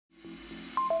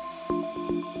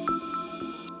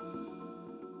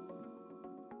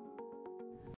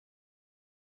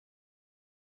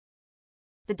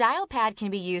The dial pad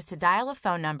can be used to dial a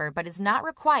phone number but is not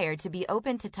required to be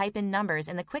open to type in numbers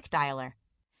in the quick dialer.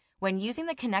 When using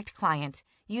the Connect client,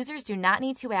 users do not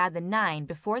need to add the 9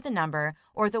 before the number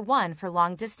or the 1 for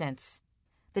long distance.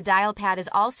 The dial pad is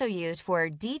also used for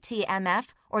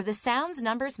DTMF or the sounds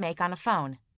numbers make on a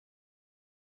phone.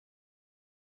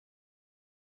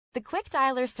 The quick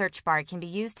dialer search bar can be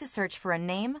used to search for a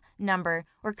name, number,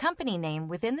 or company name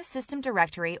within the system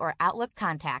directory or Outlook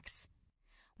contacts.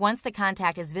 Once the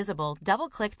contact is visible,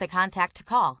 double-click the contact to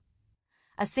call.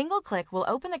 A single click will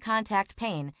open the contact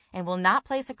pane and will not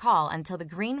place a call until the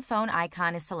green phone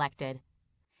icon is selected.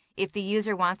 If the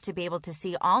user wants to be able to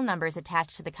see all numbers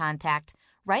attached to the contact,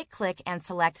 right-click and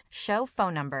select Show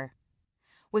Phone Number.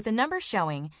 With the number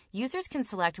showing, users can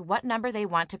select what number they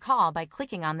want to call by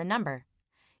clicking on the number.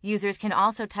 Users can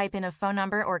also type in a phone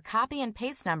number or copy and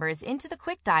paste numbers into the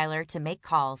quick dialer to make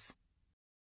calls.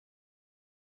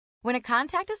 When a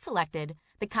contact is selected,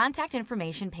 the contact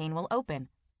information pane will open.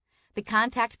 The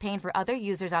contact pane for other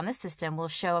users on the system will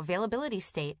show availability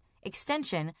state,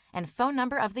 extension, and phone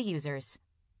number of the users.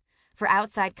 For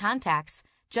outside contacts,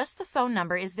 just the phone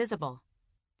number is visible.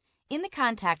 In the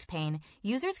contact pane,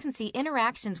 users can see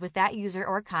interactions with that user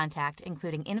or contact,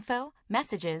 including info,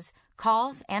 messages,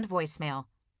 calls, and voicemail.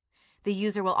 The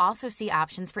user will also see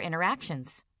options for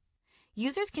interactions.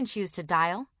 Users can choose to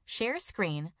dial, share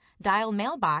screen, dial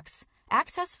mailbox,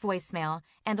 access voicemail,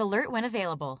 and alert when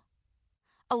available.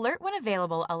 Alert when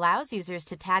available allows users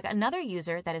to tag another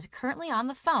user that is currently on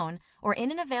the phone or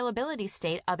in an availability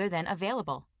state other than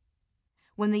available.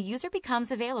 When the user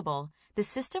becomes available, the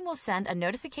system will send a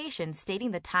notification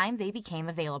stating the time they became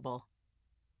available.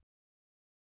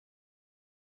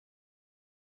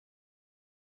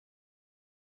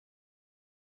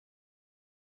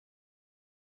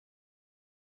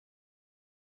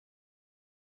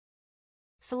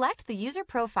 Select the User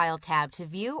Profile tab to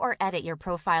view or edit your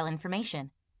profile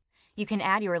information. You can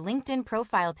add your LinkedIn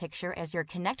profile picture as your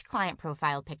Connect client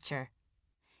profile picture.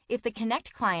 If the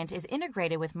Connect client is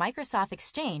integrated with Microsoft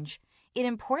Exchange, it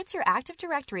imports your Active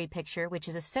Directory picture, which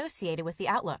is associated with the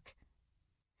Outlook.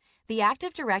 The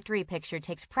Active Directory picture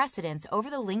takes precedence over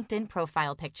the LinkedIn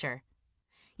profile picture.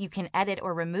 You can edit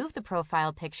or remove the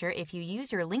profile picture if you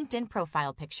use your LinkedIn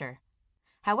profile picture.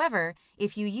 However,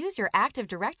 if you use your Active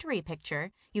Directory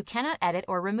picture, you cannot edit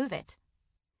or remove it.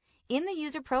 In the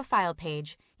User Profile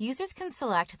page, users can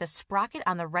select the sprocket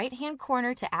on the right-hand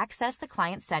corner to access the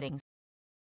client settings.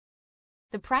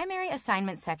 The primary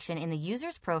assignment section in the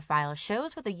user's profile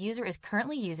shows what the user is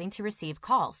currently using to receive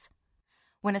calls.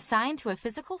 When assigned to a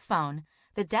physical phone,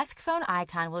 the desk phone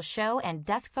icon will show and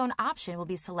desk phone option will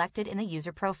be selected in the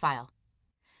user profile.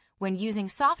 When using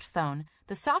soft phone,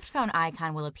 the soft phone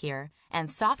icon will appear and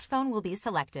soft phone will be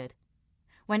selected.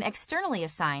 When externally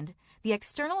assigned, the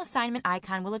external assignment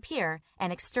icon will appear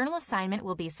and external assignment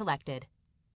will be selected.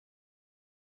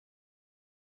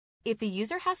 If the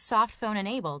user has soft phone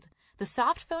enabled, the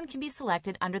soft phone can be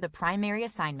selected under the primary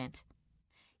assignment.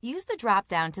 Use the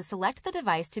drop-down to select the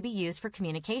device to be used for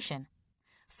communication.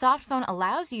 Soft phone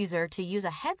allows user to use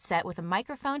a headset with a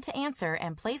microphone to answer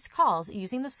and place calls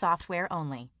using the software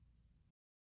only.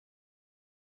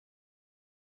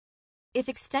 If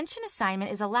extension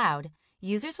assignment is allowed,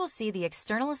 users will see the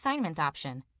external assignment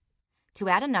option. To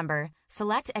add a number,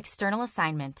 select External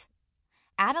Assignment.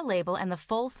 Add a label and the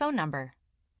full phone number.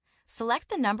 Select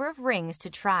the number of rings to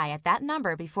try at that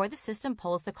number before the system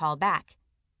pulls the call back.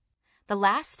 The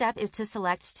last step is to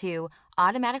select to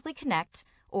automatically connect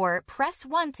or press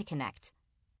 1 to connect.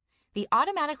 The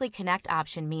automatically connect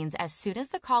option means as soon as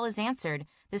the call is answered,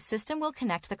 the system will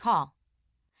connect the call.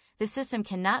 The system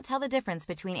cannot tell the difference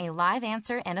between a live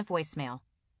answer and a voicemail.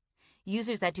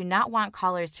 Users that do not want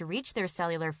callers to reach their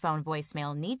cellular phone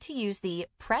voicemail need to use the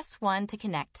press 1 to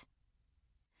connect.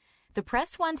 The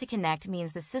press 1 to connect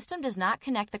means the system does not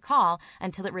connect the call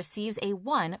until it receives a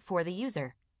 1 for the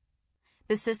user.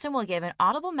 The system will give an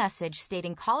audible message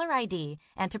stating caller ID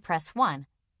and to press 1.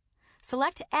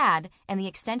 Select Add and the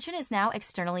extension is now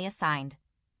externally assigned.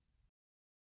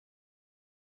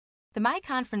 The My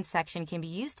Conference section can be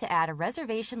used to add a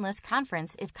reservation list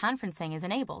conference if conferencing is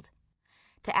enabled.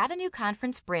 To add a new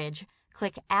conference bridge,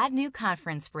 click Add New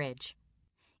Conference Bridge.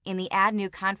 In the Add New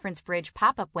Conference Bridge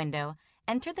pop-up window,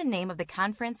 enter the name of the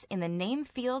conference in the name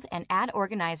field and add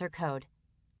organizer code.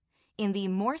 In the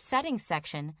More Settings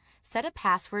section, set a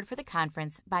password for the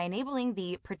conference by enabling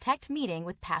the Protect Meeting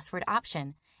with Password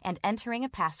option and entering a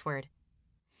password.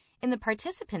 In the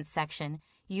Participants section,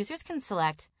 users can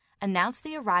select Announce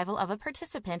the arrival of a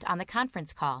participant on the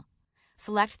conference call.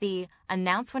 Select the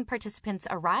Announce when participants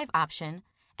arrive option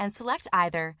and select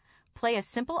either Play a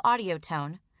simple audio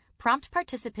tone, prompt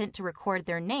participant to record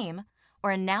their name, or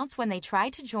announce when they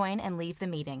try to join and leave the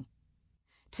meeting.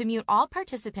 To mute all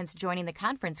participants joining the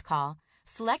conference call,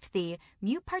 select the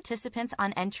Mute Participants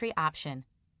on Entry option.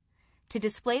 To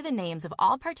display the names of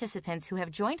all participants who have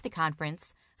joined the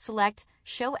conference, select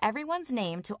Show Everyone's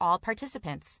Name to All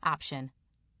Participants option.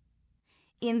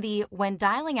 In the When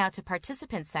Dialing Out to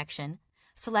Participants section,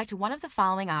 select one of the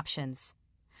following options.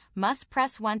 Must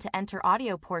press 1 to enter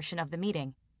audio portion of the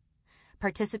meeting.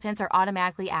 Participants are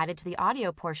automatically added to the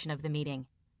audio portion of the meeting.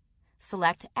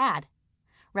 Select Add.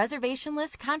 Reservation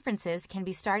list conferences can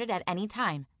be started at any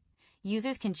time.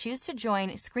 Users can choose to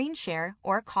join screen share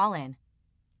or call in.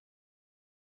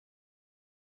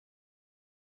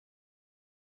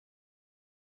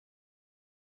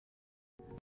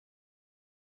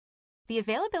 The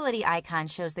availability icon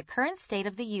shows the current state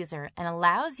of the user and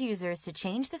allows users to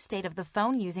change the state of the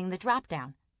phone using the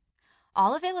drop-down.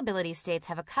 All availability states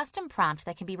have a custom prompt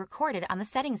that can be recorded on the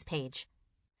settings page.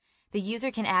 The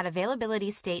user can add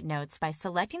availability state notes by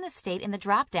selecting the state in the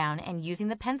drop-down and using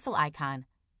the pencil icon.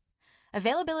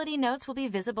 Availability notes will be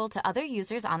visible to other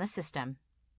users on the system.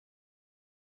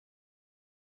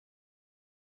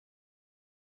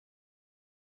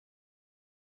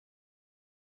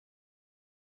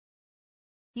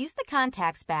 Use the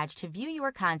Contacts badge to view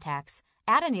your contacts,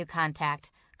 add a new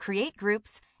contact, create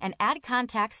groups, and add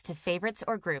contacts to favorites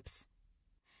or groups.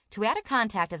 To add a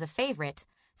contact as a favorite,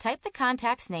 type the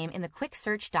contact's name in the quick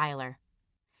search dialer.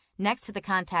 Next to the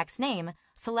contact's name,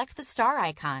 select the star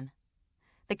icon.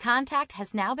 The contact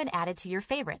has now been added to your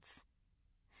favorites.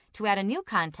 To add a new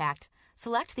contact,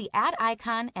 select the Add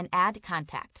icon and add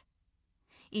contact.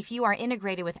 If you are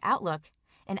integrated with Outlook,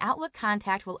 an Outlook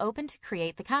contact will open to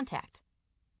create the contact.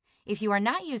 If you are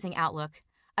not using Outlook,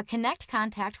 a Connect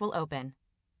contact will open.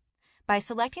 By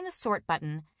selecting the Sort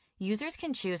button, users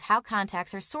can choose how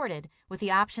contacts are sorted with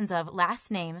the options of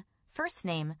last name, first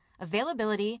name,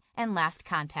 availability, and last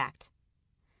contact.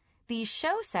 The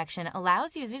Show section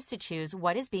allows users to choose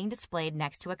what is being displayed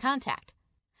next to a contact.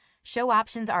 Show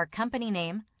options are company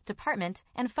name, department,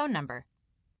 and phone number.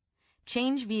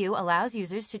 Change View allows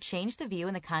users to change the view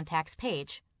in the contacts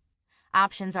page.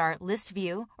 Options are List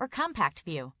View or Compact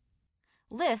View.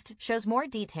 List shows more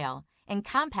detail, and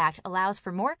Compact allows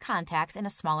for more contacts in a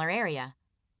smaller area.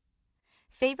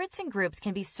 Favorites and groups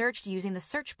can be searched using the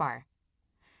search bar.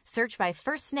 Search by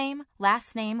first name,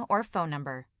 last name, or phone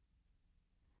number.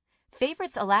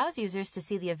 Favorites allows users to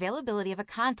see the availability of a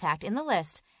contact in the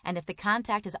list and if the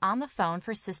contact is on the phone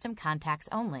for system contacts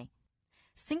only.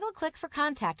 Single-click for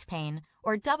Contact pane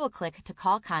or double-click to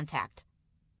call contact.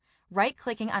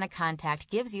 Right-clicking on a contact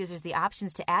gives users the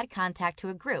options to add contact to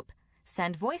a group,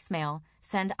 send voicemail,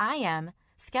 send IM,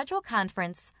 schedule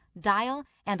conference, dial,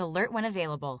 and alert when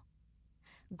available.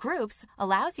 Groups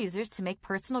allows users to make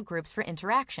personal groups for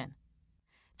interaction.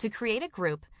 To create a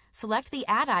group, select the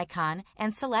Add icon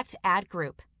and select Add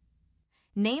Group.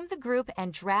 Name the group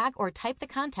and drag or type the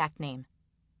contact name.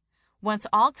 Once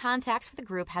all contacts for the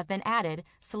group have been added,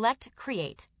 select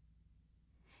Create.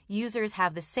 Users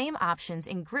have the same options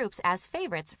in groups as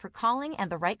favorites for calling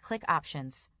and the right-click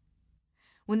options.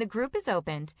 When the group is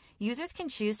opened, users can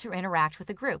choose to interact with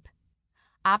the group.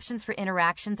 Options for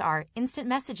interactions are instant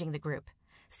messaging the group,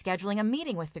 scheduling a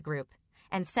meeting with the group,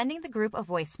 and sending the group a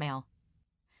voicemail.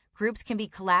 Groups can be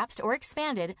collapsed or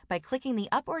expanded by clicking the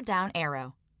up or down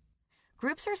arrow.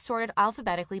 Groups are sorted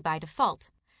alphabetically by default,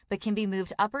 but can be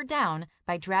moved up or down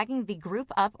by dragging the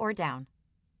group up or down.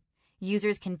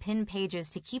 Users can pin pages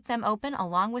to keep them open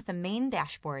along with the main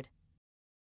dashboard.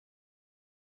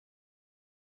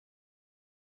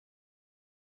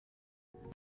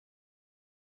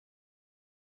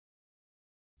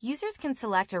 Users can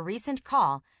select a recent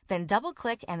call, then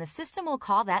double-click and the system will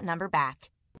call that number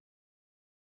back.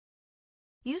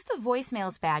 Use the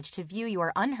Voicemails badge to view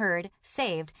your unheard,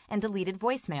 saved, and deleted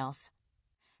voicemails.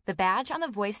 The badge on the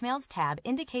Voicemails tab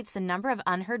indicates the number of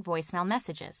unheard voicemail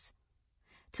messages.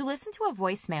 To listen to a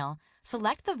voicemail,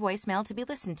 select the voicemail to be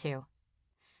listened to.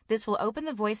 This will open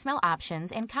the voicemail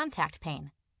options and contact pane.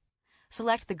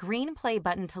 Select the green play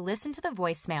button to listen to the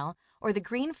voicemail or the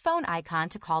green phone icon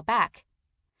to call back.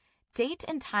 Date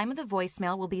and time of the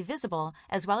voicemail will be visible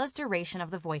as well as duration of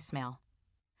the voicemail.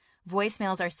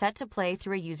 Voicemails are set to play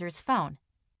through a user's phone.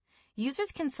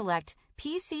 Users can select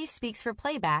PC Speaks for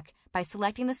Playback by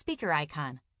selecting the speaker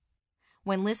icon.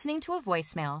 When listening to a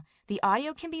voicemail, the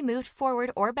audio can be moved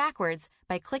forward or backwards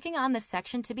by clicking on the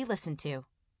section to be listened to.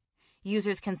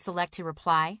 Users can select to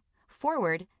reply,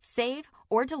 forward, save,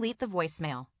 or delete the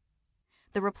voicemail.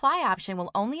 The reply option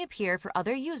will only appear for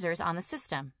other users on the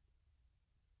system.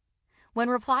 When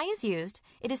reply is used,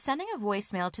 it is sending a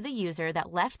voicemail to the user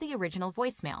that left the original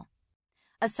voicemail.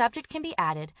 A subject can be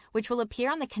added, which will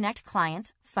appear on the Connect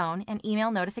client, phone, and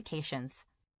email notifications.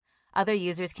 Other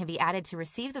users can be added to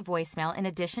receive the voicemail in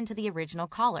addition to the original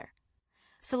caller.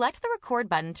 Select the Record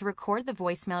button to record the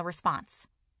voicemail response.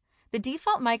 The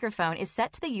default microphone is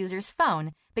set to the user's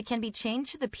phone, but can be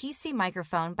changed to the PC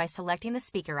microphone by selecting the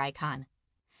speaker icon.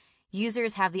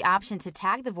 Users have the option to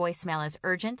tag the voicemail as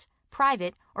urgent,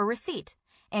 private, or receipt,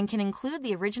 and can include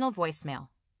the original voicemail.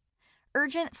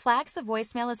 Urgent flags the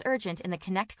voicemail as urgent in the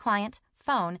Connect client,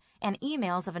 phone, and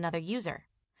emails of another user.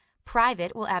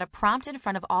 Private will add a prompt in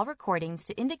front of all recordings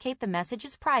to indicate the message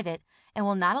is private and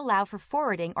will not allow for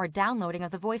forwarding or downloading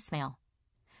of the voicemail.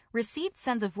 Receipt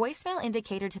sends a voicemail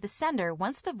indicator to the sender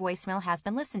once the voicemail has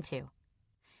been listened to.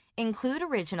 Include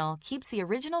original keeps the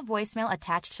original voicemail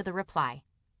attached to the reply.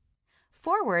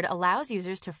 Forward allows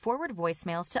users to forward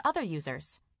voicemails to other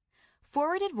users.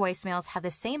 Forwarded voicemails have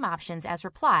the same options as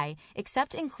reply,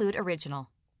 except include original.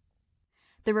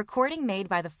 The recording made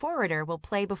by the forwarder will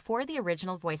play before the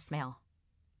original voicemail.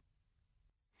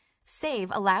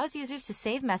 Save allows users to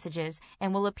save messages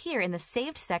and will appear in the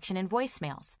Saved section in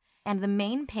voicemails, and the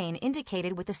main pane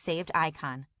indicated with the saved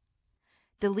icon.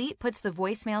 Delete puts the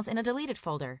voicemails in a deleted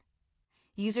folder.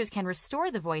 Users can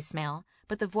restore the voicemail,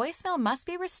 but the voicemail must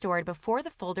be restored before the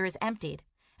folder is emptied,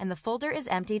 and the folder is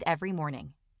emptied every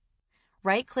morning.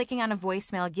 Right-clicking on a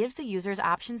voicemail gives the users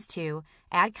options to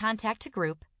add contact to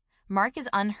group, mark as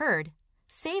unheard,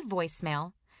 save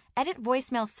voicemail, edit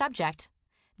voicemail subject,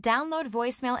 download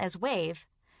voicemail as WAV,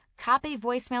 copy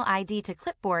voicemail ID to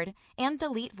clipboard, and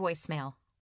delete voicemail.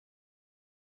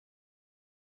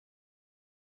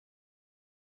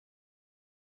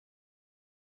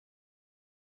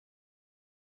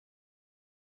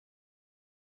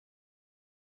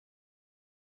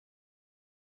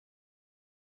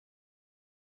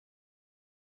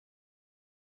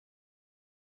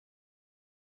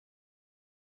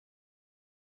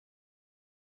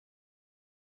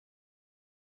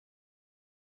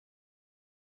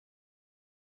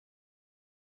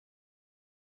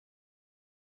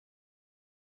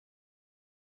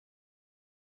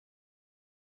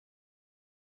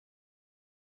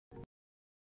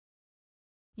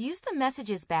 Use the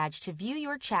Messages badge to view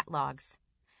your chat logs.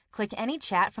 Click any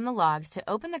chat from the logs to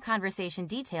open the conversation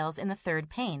details in the third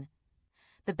pane.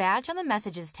 The badge on the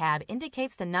Messages tab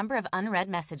indicates the number of unread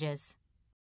messages.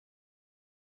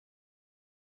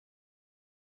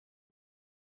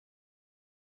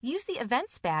 Use the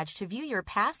Events badge to view your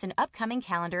past and upcoming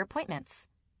calendar appointments.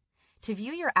 To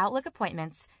view your Outlook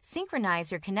appointments, synchronize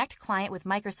your Connect client with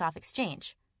Microsoft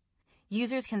Exchange.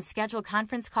 Users can schedule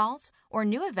conference calls or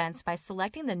new events by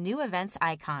selecting the New Events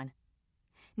icon.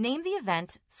 Name the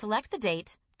event, select the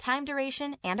date, time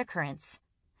duration, and occurrence.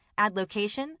 Add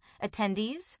location,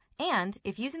 attendees, and,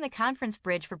 if using the conference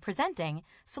bridge for presenting,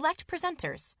 select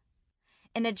presenters.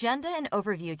 An agenda and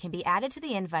overview can be added to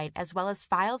the invite as well as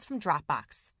files from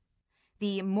Dropbox.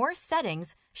 The More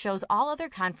Settings shows all other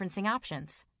conferencing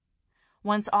options.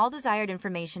 Once all desired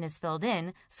information is filled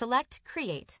in, select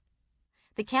Create.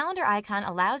 The calendar icon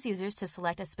allows users to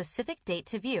select a specific date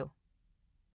to view.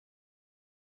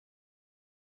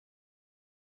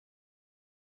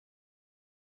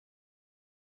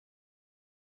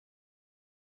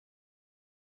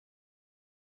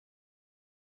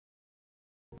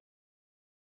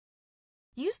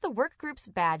 Use the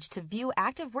Workgroups badge to view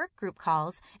active workgroup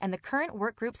calls and the current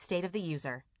workgroup state of the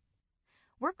user.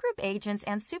 Workgroup agents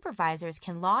and supervisors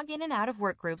can log in and out of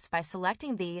workgroups by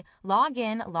selecting the Log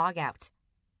In, Log Out.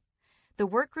 The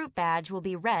workgroup badge will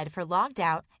be red for logged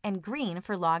out and green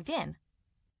for logged in.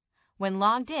 When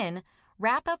logged in,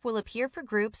 wrap-up will appear for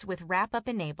groups with wrap-up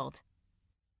enabled.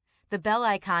 The bell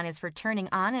icon is for turning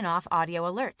on and off audio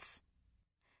alerts.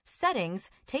 Settings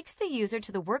takes the user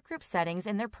to the workgroup settings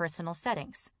in their personal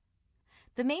settings.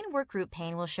 The main workgroup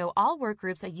pane will show all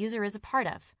workgroups a user is a part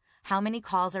of, how many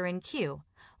calls are in queue,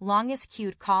 longest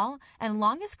queued call, and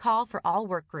longest call for all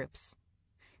workgroups.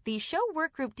 The Show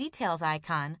Workgroup Details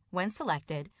icon, when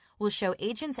selected, will show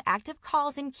agents' active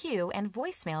calls in queue and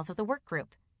voicemails of the workgroup.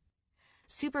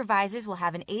 Supervisors will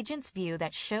have an agent's view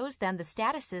that shows them the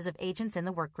statuses of agents in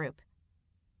the workgroup.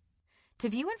 To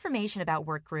view information about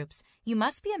workgroups, you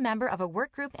must be a member of a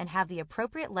workgroup and have the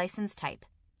appropriate license type.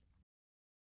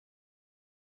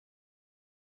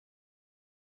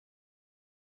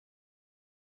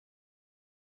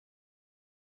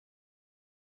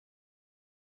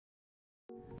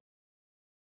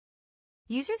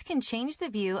 Users can change the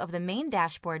view of the main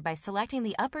dashboard by selecting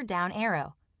the up or down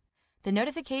arrow. The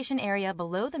notification area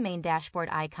below the main dashboard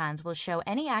icons will show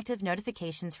any active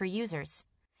notifications for users.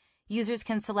 Users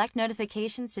can select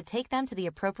notifications to take them to the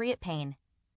appropriate pane.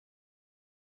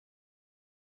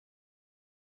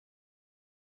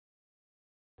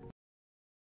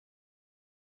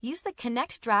 Use the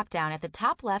Connect drop-down at the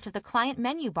top left of the Client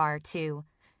menu bar to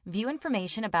view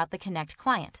information about the Connect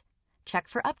client, check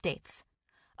for updates,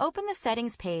 open the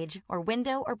Settings page or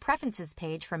Window or Preferences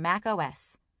page for Mac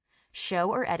OS, show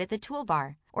or edit the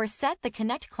toolbar, or set the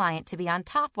Connect client to be on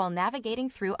top while navigating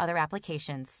through other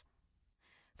applications.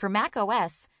 For Mac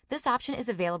OS, this option is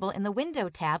available in the Window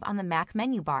tab on the Mac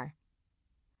menu bar.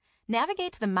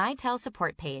 Navigate to the Mitel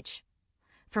support page.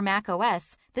 For Mac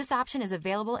OS, this option is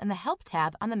available in the Help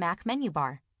tab on the Mac menu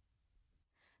bar.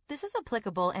 This is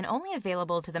applicable and only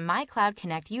available to the MyCloud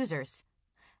Connect users.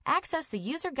 Access the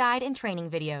user guide and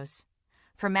training videos.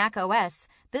 For Mac OS,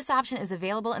 this option is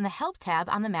available in the Help tab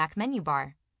on the Mac menu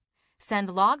bar. Send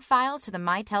log files to the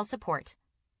Mitel support.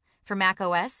 For Mac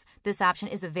OS, this option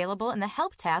is available in the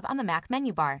Help tab on the Mac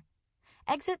menu bar.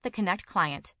 Exit the Connect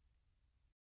client.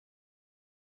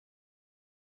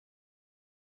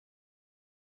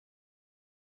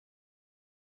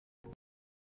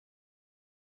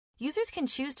 Users can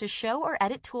choose to show or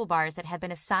edit toolbars that have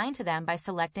been assigned to them by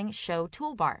selecting Show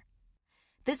Toolbar.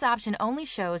 This option only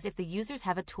shows if the users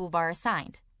have a toolbar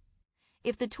assigned.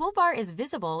 If the toolbar is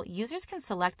visible, users can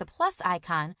select the plus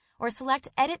icon or select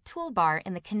Edit Toolbar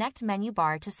in the Connect menu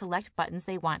bar to select buttons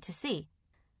they want to see.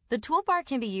 The toolbar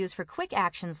can be used for quick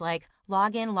actions like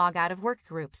log in, log out of work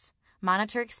groups,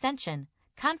 monitor extension,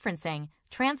 conferencing,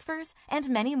 transfers, and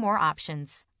many more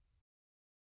options.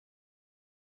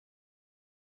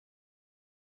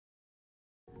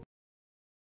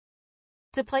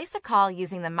 To place a call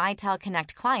using the Mitel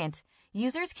Connect client,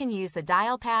 users can use the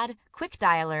dial pad, quick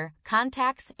dialer,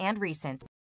 contacts, and recent.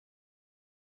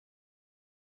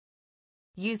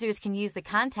 Users can use the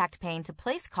contact pane to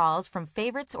place calls from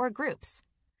favorites or groups.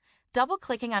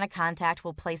 Double-clicking on a contact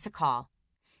will place a call.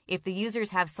 If the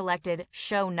users have selected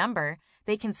Show Number,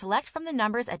 they can select from the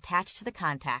numbers attached to the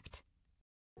contact.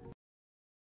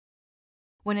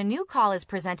 When a new call is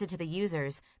presented to the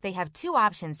users, they have two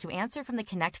options to answer from the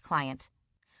Connect client.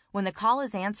 When the call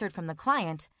is answered from the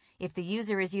client, if the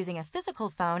user is using a physical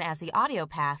phone as the audio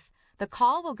path, the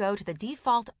call will go to the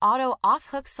default auto off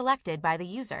hook selected by the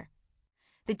user.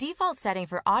 The default setting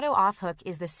for auto off hook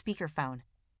is the speakerphone.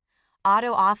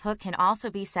 Auto off hook can also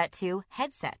be set to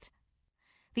headset.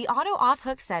 The auto off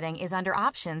hook setting is under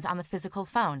Options on the physical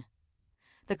phone.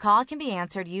 The call can be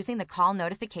answered using the call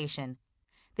notification.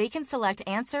 They can select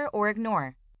Answer or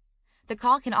Ignore. The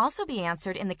call can also be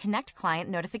answered in the Connect client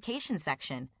notification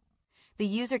section. The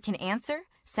user can answer,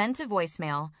 send to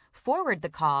voicemail, forward the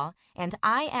call, and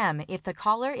IM if the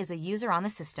caller is a user on the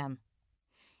system.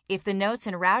 If the Notes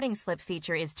and Routing Slip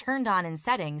feature is turned on in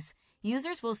settings,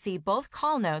 users will see both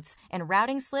call notes and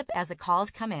routing slip as the calls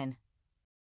come in.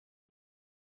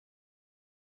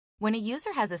 When a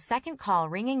user has a second call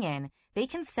ringing in, they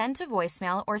can send to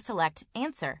voicemail or select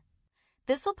Answer.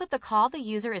 This will put the call the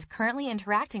user is currently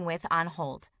interacting with on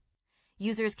hold.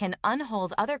 Users can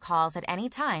unhold other calls at any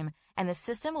time, and the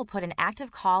system will put an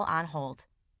active call on hold.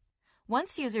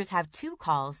 Once users have two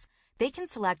calls, they can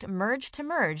select Merge to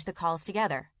merge the calls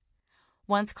together.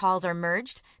 Once calls are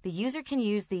merged, the user can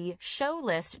use the Show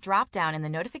List drop-down in the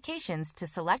notifications to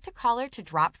select a caller to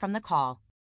drop from the call.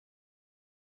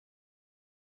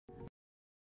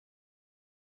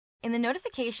 In the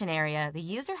notification area, the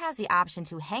user has the option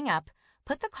to hang up,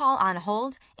 put the call on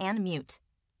hold, and mute.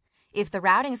 If the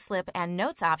routing slip and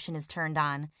notes option is turned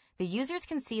on, the users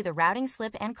can see the routing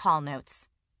slip and call notes.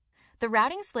 The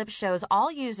routing slip shows all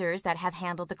users that have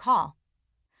handled the call.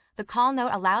 The call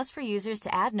note allows for users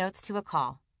to add notes to a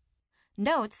call.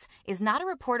 Notes is not a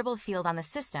reportable field on the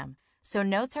system, so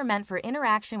notes are meant for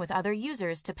interaction with other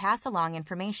users to pass along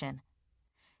information.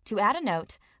 To add a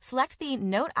note, select the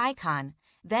note icon,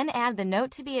 then add the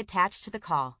note to be attached to the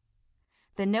call.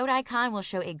 The note icon will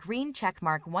show a green check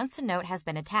mark once a note has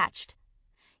been attached.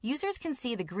 Users can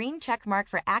see the green check mark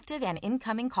for active and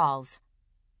incoming calls.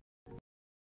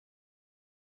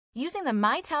 Using the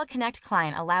Mitel Connect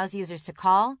client allows users to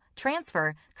call,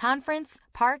 transfer, conference,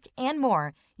 park, and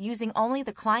more using only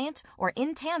the client or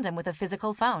in tandem with a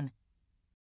physical phone.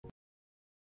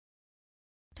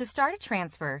 To start a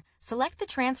transfer, select the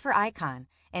transfer icon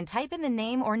and type in the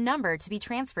name or number to be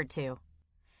transferred to.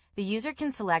 The user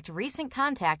can select Recent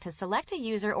Contact to select a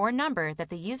user or number that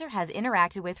the user has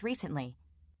interacted with recently.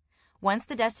 Once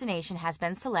the destination has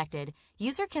been selected,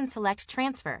 user can select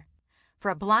Transfer. For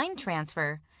a blind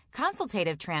transfer,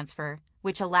 Consultative Transfer,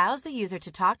 which allows the user to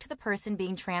talk to the person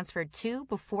being transferred to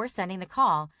before sending the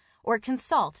call, or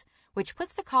consult, which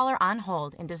puts the caller on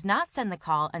hold and does not send the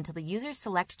call until the user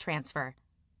selects transfer.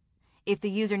 If the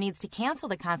user needs to cancel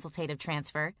the consultative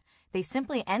transfer, they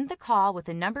simply end the call with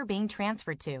the number being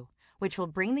transferred to, which will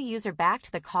bring the user back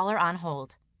to the caller on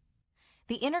hold.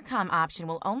 The intercom option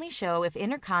will only show if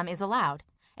intercom is allowed,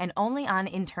 and only on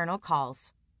internal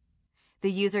calls.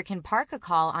 The user can park a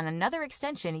call on another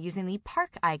extension using the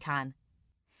park icon.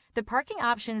 The parking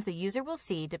options the user will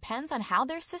see depends on how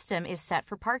their system is set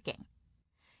for parking.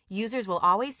 Users will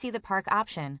always see the park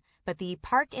option, but the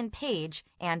park and page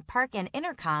and park and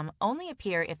intercom only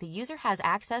appear if the user has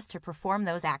access to perform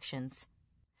those actions.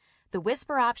 The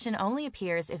whisper option only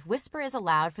appears if whisper is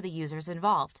allowed for the users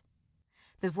involved.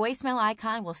 The voicemail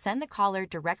icon will send the caller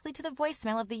directly to the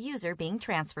voicemail of the user being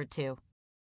transferred to.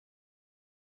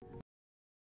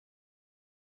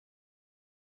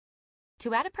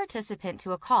 To add a participant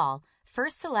to a call,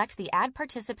 first select the Add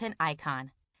Participant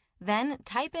icon. Then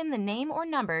type in the name or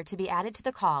number to be added to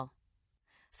the call.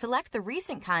 Select the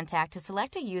recent contact to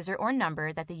select a user or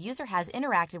number that the user has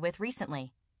interacted with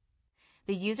recently.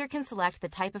 The user can select the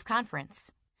type of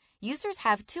conference. Users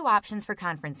have two options for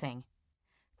conferencing.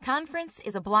 Conference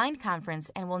is a blind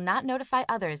conference and will not notify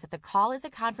others that the call is a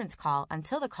conference call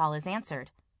until the call is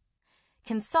answered.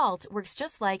 Consult works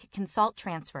just like consult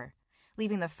transfer,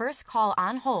 leaving the first call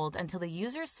on hold until the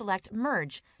users select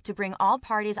merge to bring all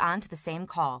parties onto the same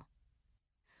call.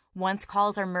 Once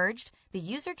calls are merged, the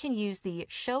user can use the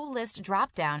Show List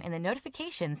drop-down in the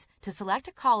notifications to select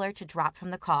a caller to drop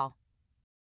from the call.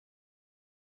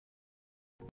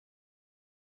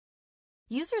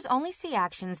 Users only see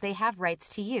actions they have rights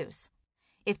to use.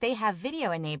 If they have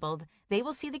video enabled, they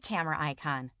will see the camera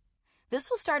icon. This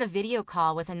will start a video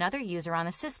call with another user on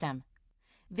the system.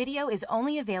 Video is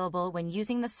only available when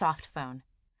using the soft phone.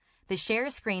 The share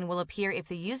screen will appear if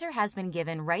the user has been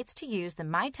given rights to use the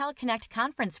Mitel Connect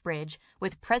conference bridge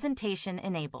with presentation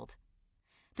enabled.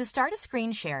 To start a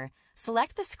screen share,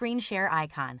 select the screen share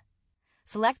icon.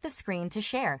 Select the screen to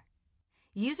share.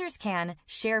 Users can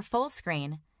share full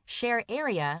screen, share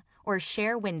area, or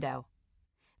share window.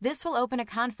 This will open a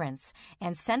conference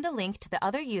and send a link to the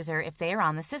other user if they are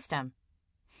on the system.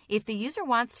 If the user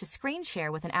wants to screen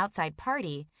share with an outside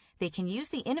party, they can use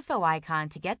the info icon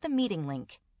to get the meeting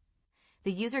link.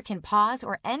 The user can pause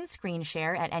or end screen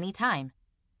share at any time.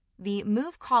 The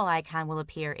Move Call icon will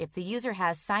appear if the user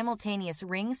has simultaneous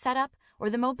ring setup or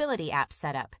the mobility app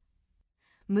setup.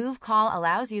 Move Call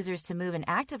allows users to move an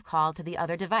active call to the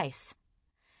other device.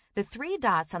 The three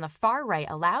dots on the far right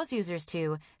allows users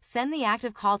to send the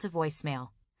active call to voicemail,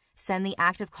 send the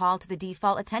active call to the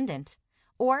default attendant,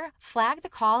 or flag the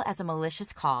call as a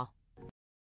malicious call.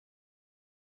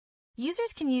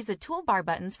 Users can use the toolbar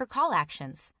buttons for call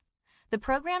actions. The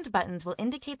programmed buttons will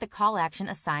indicate the call action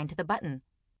assigned to the button.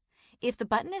 If the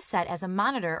button is set as a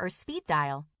monitor or speed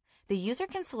dial, the user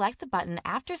can select the button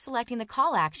after selecting the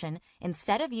call action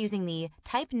instead of using the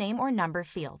Type Name or Number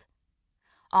field.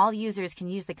 All users can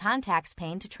use the Contacts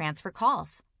pane to transfer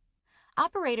calls.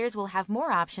 Operators will have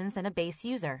more options than a base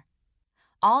user.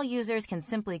 All users can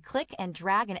simply click and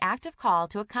drag an active call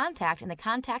to a contact in the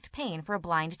Contact pane for a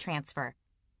blind transfer.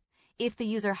 If the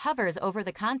user hovers over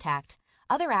the contact,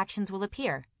 other actions will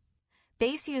appear.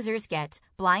 Base users get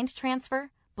Blind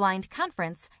Transfer, Blind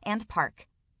Conference, and Park.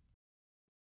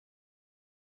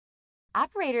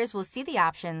 Operators will see the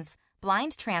options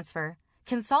Blind Transfer,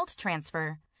 Consult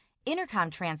Transfer, Intercom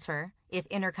Transfer, if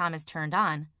Intercom is turned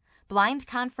on, Blind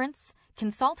Conference,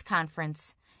 Consult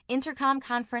Conference, Intercom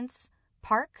Conference,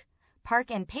 Park,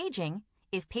 Park and Paging,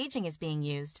 if paging is being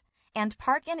used, and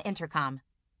Park and Intercom.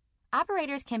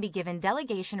 Operators can be given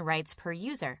delegation rights per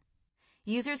user.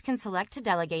 Users can select to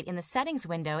delegate in the Settings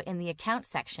window in the Account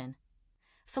section.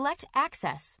 Select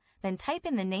Access, then type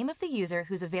in the name of the user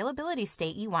whose availability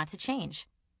state you want to change.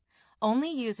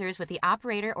 Only users with the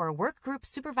operator or workgroup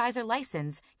supervisor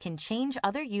license can change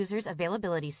other users'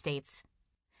 availability states.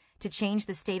 To change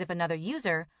the state of another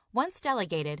user, once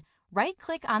delegated,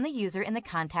 right-click on the user in the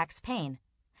Contacts pane.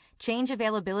 Change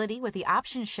availability with the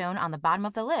options shown on the bottom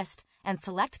of the list and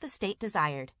select the state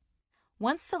desired.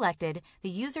 Once selected, the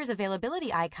user's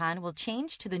availability icon will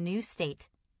change to the new state.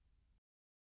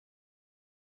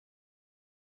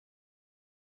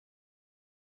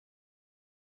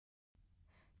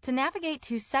 To navigate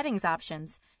to Settings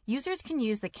options, users can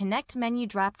use the Connect menu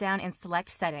drop-down and select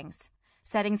Settings.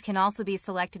 Settings can also be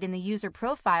selected in the user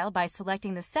profile by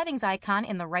selecting the Settings icon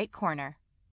in the right corner.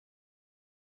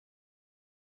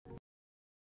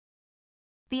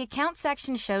 The Account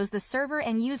section shows the server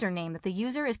and username that the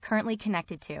user is currently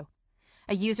connected to.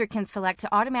 A user can select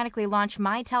to automatically launch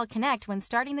Mitel Connect when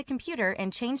starting the computer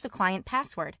and change the client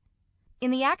password. In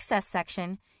the Access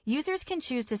section, users can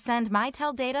choose to send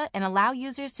Mitel data and allow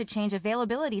users to change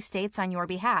availability states on your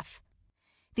behalf.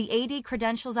 The AD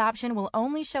Credentials option will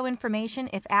only show information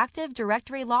if Active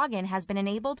Directory login has been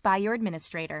enabled by your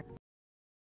administrator.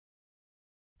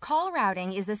 Call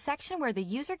routing is the section where the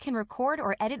user can record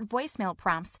or edit voicemail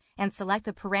prompts and select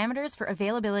the parameters for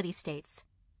availability states.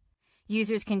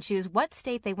 Users can choose what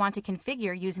state they want to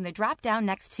configure using the drop-down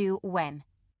next to When.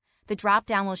 The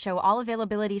drop-down will show all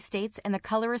availability states and the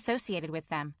color associated with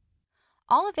them.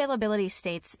 All availability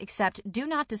states except Do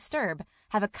Not Disturb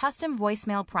have a custom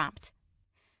voicemail prompt.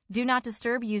 Do Not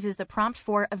Disturb uses the prompt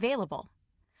for Available.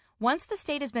 Once the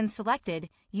state has been selected,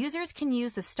 users can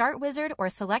use the Start Wizard or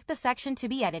select the section to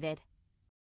be edited.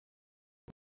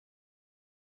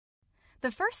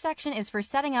 The first section is for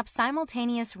setting up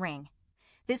simultaneous ring.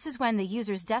 This is when the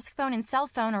user's desk phone and cell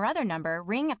phone or other number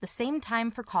ring at the same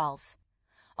time for calls.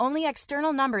 Only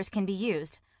external numbers can be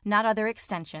used, not other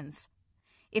extensions.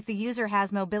 If the user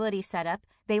has mobility set up,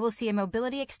 they will see a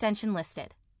mobility extension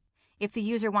listed. If the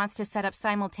user wants to set up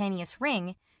simultaneous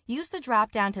ring, use the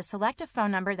drop-down to select a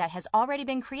phone number that has already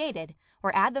been created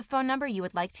or add the phone number you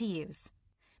would like to use.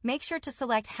 Make sure to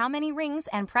select how many rings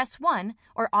and press 1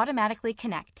 or automatically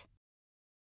connect.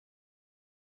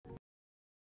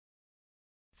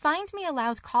 Find Me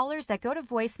allows callers that go to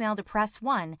voicemail to press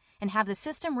 1 and have the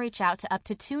system reach out to up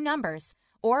to 2 numbers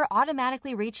or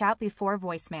automatically reach out before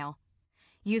voicemail.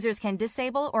 Users can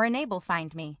disable or enable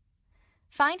Find Me.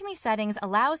 Find Me settings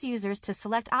allows users to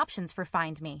select options for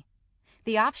Find Me.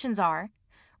 The options are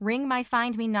ring my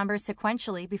Find Me number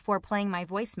sequentially before playing my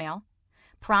voicemail,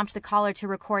 prompt the caller to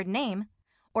record name,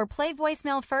 or play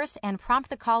voicemail first and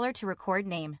prompt the caller to record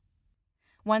name.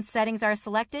 Once settings are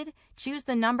selected, choose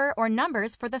the number or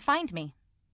numbers for the Find Me.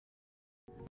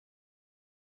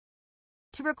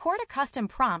 To record a custom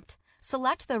prompt,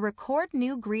 select the Record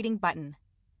New Greeting button.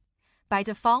 By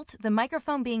default, the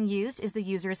microphone being used is the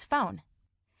user's phone.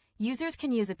 Users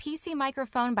can use a PC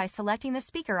microphone by selecting the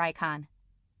speaker icon.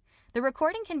 The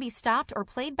recording can be stopped or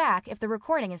played back if the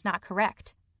recording is not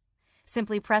correct.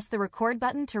 Simply press the Record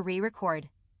button to re-record.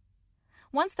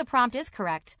 Once the prompt is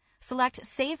correct, select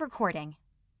Save Recording.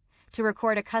 To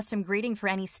record a custom greeting for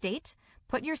any state,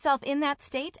 put yourself in that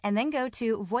state and then go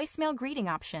to Voicemail Greeting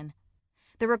option.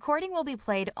 The recording will be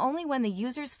played only when the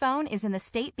user's phone is in the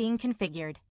state being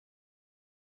configured.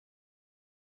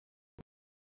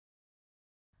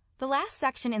 The last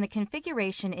section in the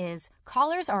configuration is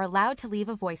Callers are allowed to leave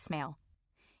a voicemail.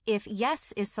 If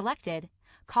Yes is selected,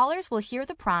 callers will hear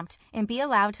the prompt and be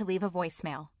allowed to leave a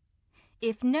voicemail.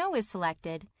 If No is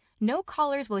selected, no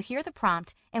callers will hear the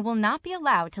prompt and will not be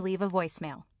allowed to leave a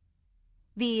voicemail.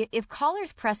 The If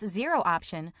Callers Press 0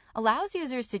 option allows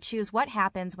users to choose what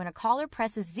happens when a caller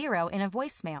presses 0 in a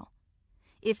voicemail.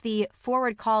 If the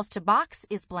Forward Calls to box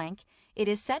is blank, it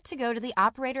is set to go to the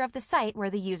operator of the site where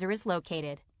the user is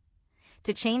located.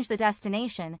 To change the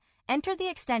destination, enter the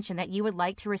extension that you would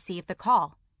like to receive the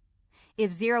call.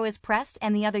 If 0 is pressed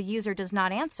and the other user does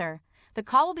not answer, the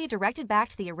call will be directed back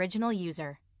to the original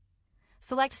user.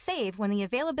 Select Save when the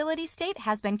availability state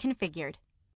has been configured.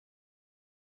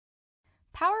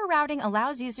 Power routing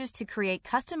allows users to create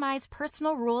customized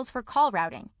personal rules for call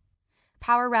routing.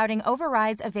 Power routing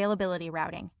overrides availability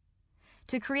routing.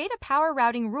 To create a power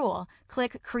routing rule,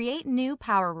 click Create New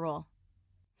Power Rule.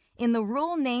 In the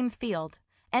Rule Name field,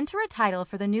 enter a title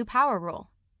for the new power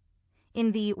rule.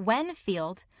 In the When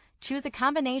field, choose a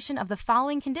combination of the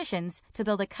following conditions to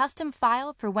build a custom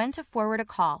file for when to forward a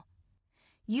call.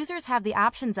 Users have the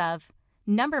options of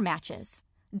number matches,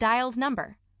 dialed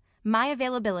number, my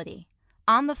availability,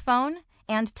 on the phone,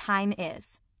 and time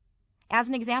is. As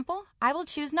an example, I will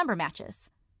choose number matches.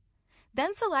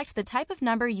 Then select the type of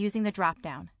number using the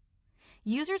drop-down.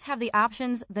 Users have the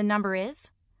options the number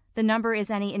is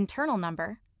any internal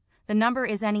number, the number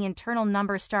is any internal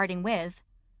number starting with,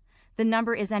 the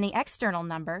number is any external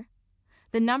number,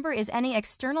 the number is any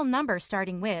external number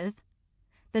starting with,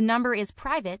 the number is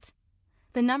private,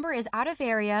 the number is out of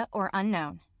area or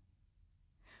unknown.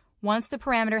 Once the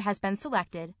parameter has been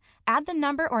selected, add the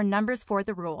number or numbers for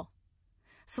the rule.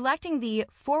 Selecting the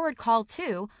Forward Call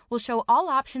To will show all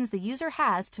options the user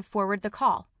has to forward the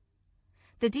call.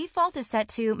 The default is set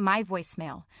to My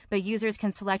Voicemail, but users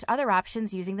can select other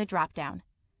options using the drop-down.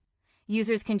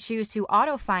 Users can choose to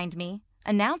Auto Find Me,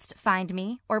 Announced Find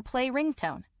Me, or Play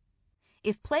Ringtone.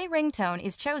 If Play Ringtone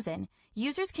is chosen,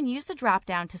 users can use the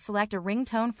drop-down to select a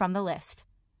ringtone from the list.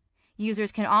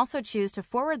 Users can also choose to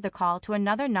forward the call to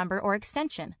another number or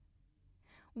extension.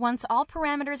 Once all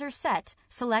parameters are set,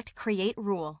 select Create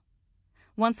Rule.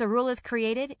 Once a rule is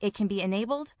created, it can be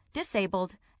enabled,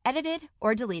 disabled, edited,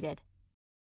 or deleted.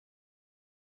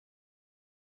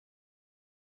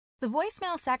 The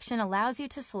voicemail section allows you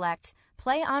to select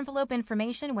play envelope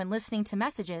information when listening to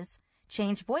messages,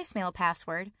 change voicemail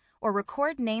password, or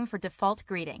record name for default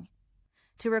greeting.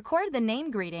 To record the name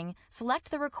greeting,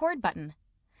 select the record button.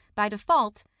 By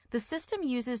default, the system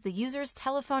uses the user's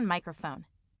telephone microphone.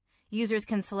 Users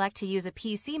can select to use a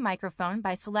PC microphone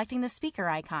by selecting the speaker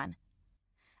icon.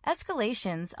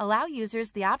 Escalations allow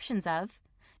users the options of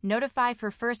notify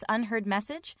for first unheard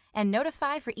message and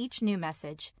notify for each new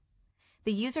message.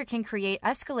 The user can create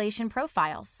escalation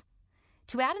profiles.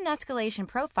 To add an escalation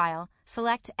profile,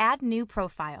 select Add New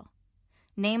Profile.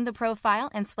 Name the profile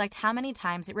and select how many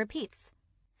times it repeats.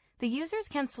 The users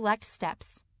can select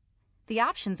steps. The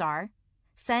options are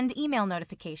Send email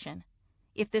notification.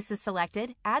 If this is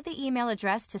selected, add the email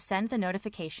address to send the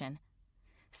notification.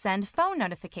 Send phone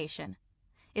notification.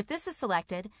 If this is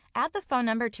selected, add the phone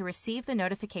number to receive the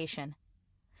notification.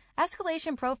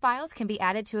 Escalation profiles can be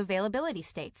added to availability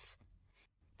states.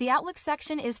 The Outlook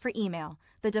section is for email,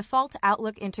 the default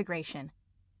Outlook integration.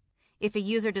 If a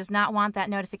user does not want that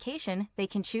notification, they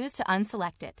can choose to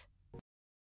unselect it.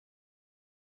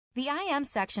 The IM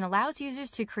section allows users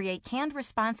to create canned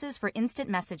responses for instant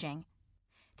messaging.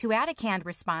 To add a canned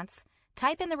response,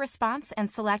 type in the response and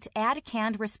select Add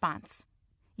Canned Response.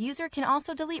 User can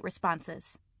also delete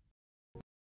responses.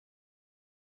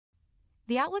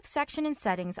 The Outlook section in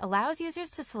Settings allows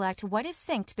users to select what is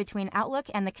synced between Outlook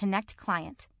and the Connect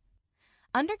client.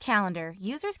 Under Calendar,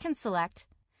 users can select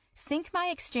Sync my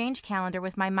Exchange calendar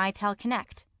with my Mitel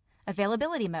Connect,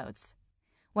 Availability modes.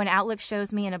 When Outlook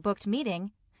shows me in a booked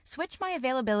meeting, switch my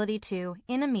availability to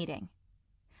In a Meeting.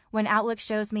 When Outlook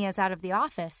shows me as out of the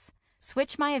office,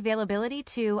 switch my availability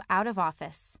to Out of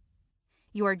Office.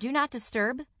 Your Do Not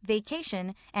Disturb,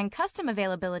 Vacation, and Custom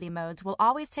Availability modes will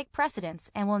always take precedence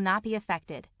and will not be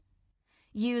affected.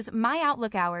 Use My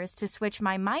Outlook Hours to switch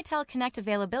my Mitel Connect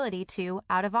availability to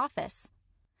Out of Office.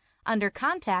 Under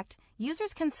Contact,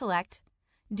 users can select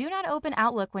Do Not Open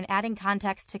Outlook when adding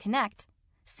contacts to Connect,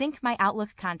 Sync my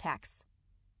Outlook contacts.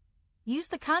 Use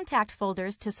the Contact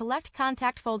folders to select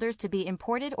contact folders to be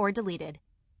imported or deleted.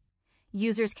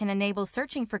 Users can enable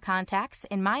searching for contacts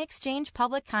in My Exchange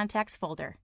Public Contacts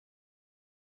folder.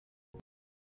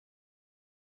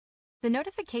 The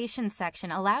Notifications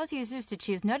section allows users to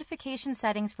choose notification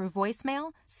settings for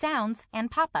voicemail, sounds,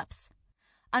 and pop-ups.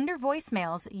 Under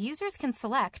Voicemails, users can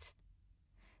select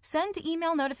Send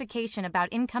email notification about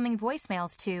incoming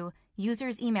voicemails to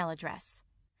user's email address.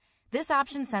 This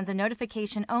option sends a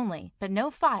notification only, but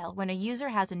no file when a user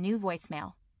has a new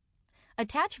voicemail.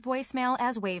 Attach voicemail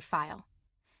as WAV file.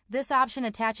 This option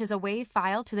attaches a WAV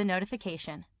file to the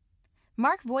notification.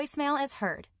 Mark voicemail as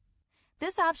heard.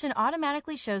 This option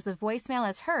automatically shows the voicemail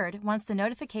as heard once the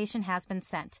notification has been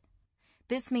sent.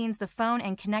 This means the phone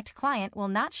and Connect client will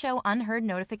not show unheard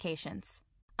notifications.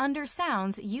 Under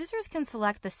Sounds, users can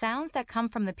select the sounds that come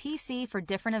from the PC for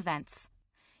different events.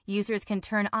 Users can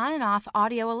turn on and off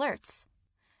audio alerts.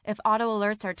 If auto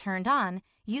alerts are turned on,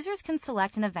 users can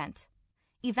select an event.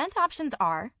 Event options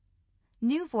are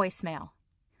New voicemail,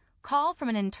 Call from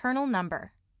an internal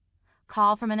number,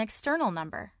 Call from an external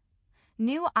number,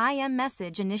 New IM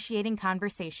message initiating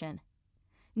conversation,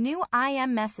 New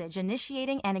IM message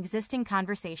initiating an existing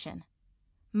conversation,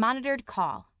 Monitored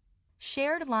call,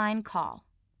 Shared line call.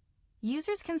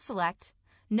 Users can select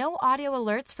No audio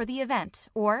alerts for the event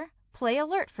or Play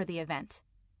alert for the event.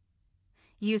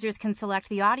 Users can select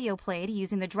the audio played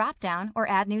using the drop-down or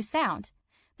add new sound.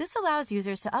 This allows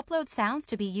users to upload sounds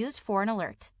to be used for an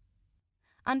alert.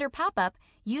 Under Pop-up,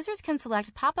 users can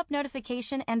select pop-up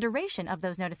notification and duration of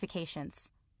those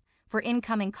notifications. For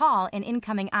incoming call and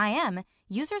incoming IM,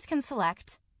 users can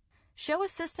select Show a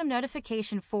system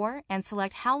notification for and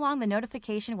select how long the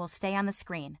notification will stay on the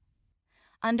screen.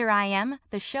 Under IM,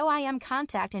 the Show IM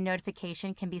contact and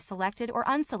notification can be selected or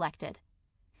unselected.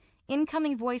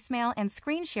 Incoming voicemail and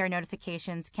screen share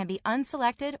notifications can be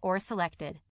unselected or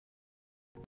selected.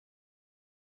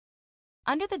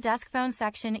 Under the Desk Phone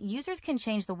section, users can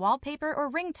change the wallpaper or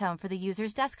ringtone for the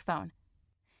user's desk phone.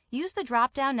 Use the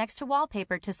drop-down next to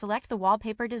Wallpaper to select the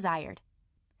wallpaper desired.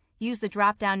 Use the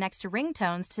drop-down next to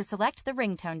Ringtones to select the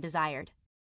ringtone desired.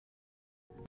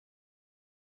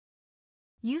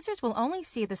 Users will only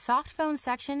see the Soft Phone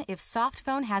section if Soft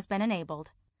Phone has been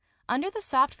enabled. Under the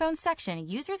Soft Phone section,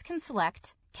 users can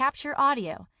select Capture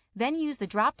Audio, then use the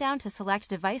drop-down to select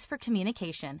Device for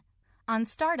communication. On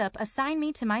startup, assign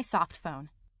me to my soft phone.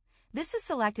 This is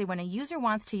selected when a user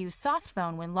wants to use soft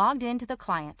phone when logged into the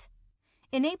client.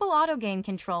 Enable Auto Gain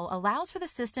Control allows for the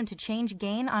system to change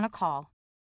gain on a call.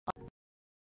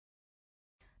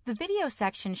 The Video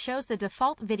section shows the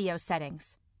default video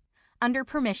settings. Under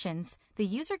Permissions, the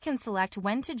user can select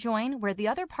when to join where the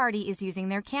other party is using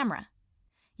their camera.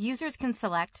 Users can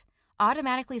select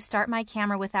Automatically Start My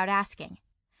Camera Without Asking,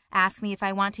 Ask Me If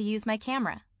I Want to Use My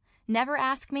Camera, Never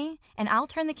Ask Me, and I'll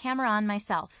turn the camera on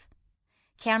myself.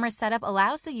 Camera setup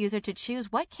allows the user to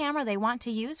choose what camera they want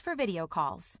to use for video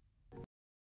calls.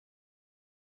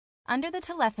 Under the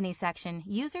Telephony section,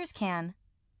 users can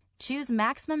choose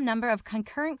maximum number of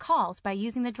concurrent calls by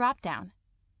using the drop-down,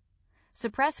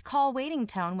 suppress call waiting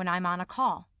tone when I'm on a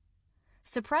call,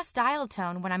 suppress dial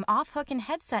tone when I'm off-hook in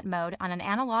headset mode on an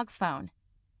analog phone,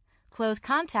 close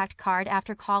contact card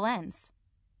after call ends,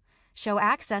 show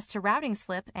access to routing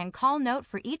slip and call note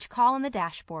for each call in the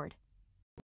dashboard.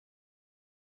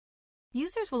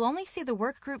 Users will only see the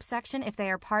workgroup section if they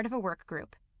are part of a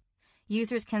workgroup.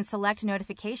 Users can select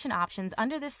notification options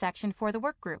under this section for the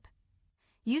workgroup.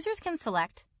 Users can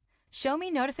select Show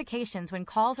me notifications when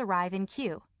calls arrive in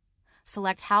queue.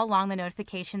 Select how long the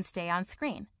notifications stay on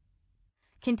screen.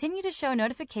 Continue to show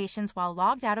notifications while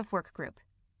logged out of workgroup.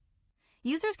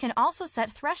 Users can also set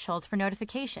thresholds for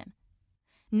notification.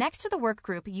 Next to the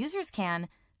workgroup, users can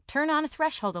turn on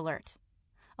threshold alert,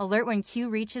 alert when queue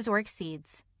reaches or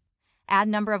exceeds, add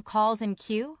number of calls in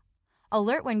queue,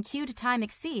 alert when queued time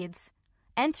exceeds,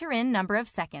 enter in number of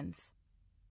seconds.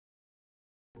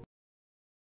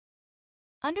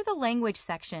 Under the Language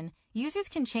section, users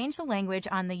can change the language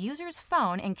on the user's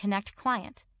phone in Connect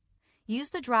Client.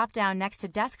 Use the drop-down next to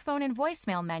Desk Phone and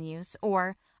Voicemail menus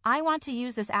or I want to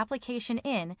use this application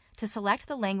in to select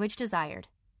the language desired.